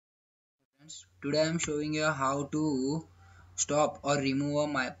friends, today I am showing you how to stop or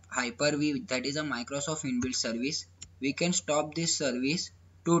remove a Hyper-V, that is a Microsoft inbuilt service. We can stop this service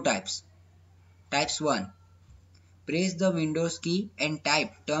two types. Types 1. Press the Windows key and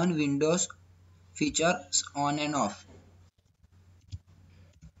type turn Windows features on and off.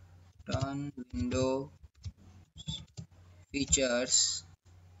 Turn Windows features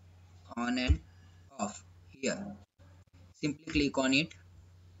on and off. Here. Simply click on it.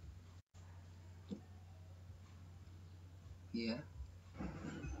 Here.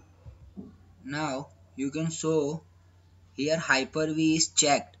 Now you can show here Hyper-V is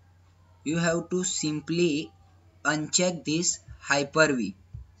checked. You have to simply uncheck this Hyper-V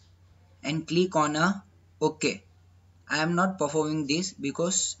and click on a OK. I am not performing this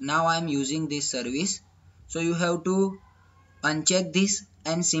because now I am using this service. So you have to uncheck this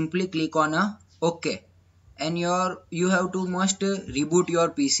and simply click on a OK. And you have to must reboot your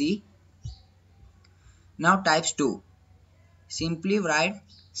PC. Now types 2. Simply write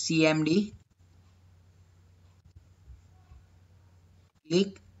CMD.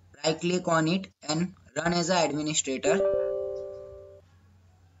 Right click on it and run as an administrator.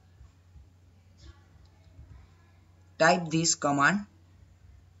 Type this command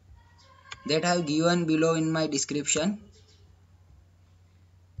that I have given below in my description.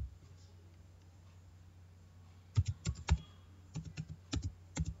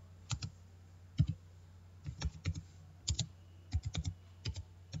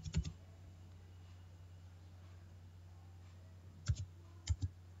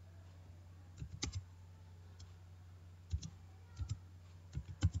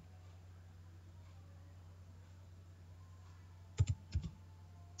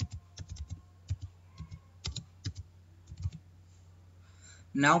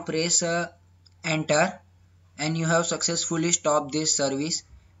 Now press enter and you have successfully stopped this service.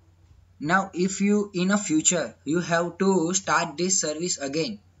 Now if you in a future you have to start this service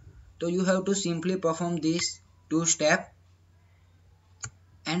again, so you have to simply perform this two step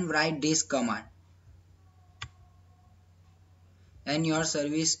and write this command and your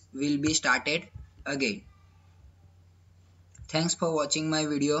service will be started again. Thanks for watching my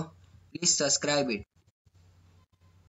video. Please subscribe it.